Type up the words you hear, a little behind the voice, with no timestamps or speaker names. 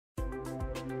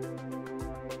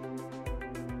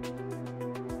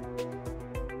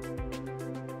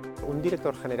Un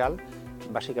director general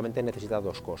básicamente necesita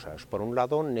dos cosas. Por un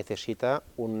lado, necesita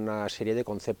una serie de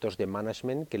conceptos de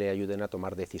management que le ayuden a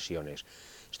tomar decisiones.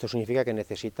 Esto significa que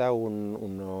necesita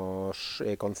unos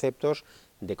conceptos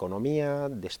de economía,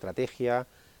 de estrategia,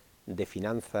 de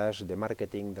finanzas, de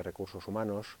marketing, de recursos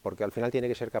humanos, porque al final tiene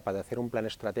que ser capaz de hacer un plan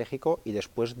estratégico y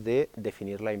después de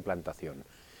definir la implantación.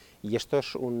 Y esto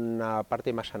es una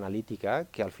parte más analítica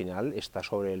que al final está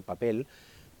sobre el papel,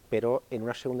 pero en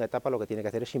una segunda etapa lo que tiene que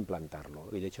hacer es implantarlo.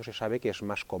 Y de hecho se sabe que es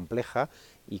más compleja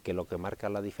y que lo que marca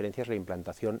la diferencia es la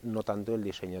implantación, no tanto el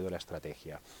diseño de la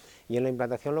estrategia. Y en la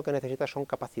implantación lo que necesita son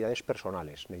capacidades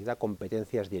personales, necesita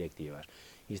competencias directivas.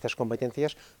 Y estas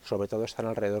competencias sobre todo están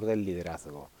alrededor del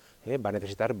liderazgo. Va a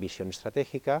necesitar visión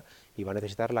estratégica y va a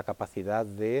necesitar la capacidad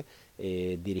de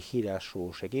dirigir a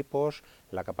sus equipos,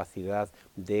 la capacidad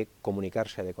de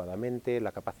comunicarse adecuadamente,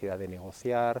 la capacidad de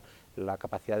negociar, la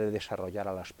capacidad de desarrollar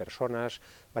a las personas.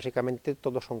 Básicamente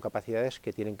todo son capacidades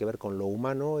que tienen que ver con lo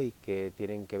humano y que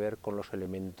tienen que ver con los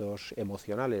elementos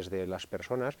emocionales de las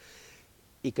personas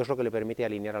y que es lo que le permite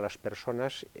alinear a las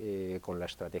personas con la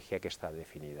estrategia que está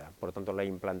definida. Por lo tanto, la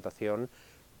implantación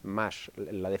más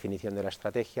la definición de la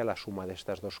estrategia, la suma de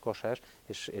estas dos cosas,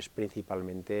 es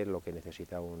principalmente lo que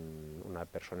necesita una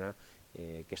persona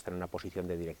que está en una posición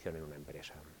de dirección en una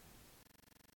empresa.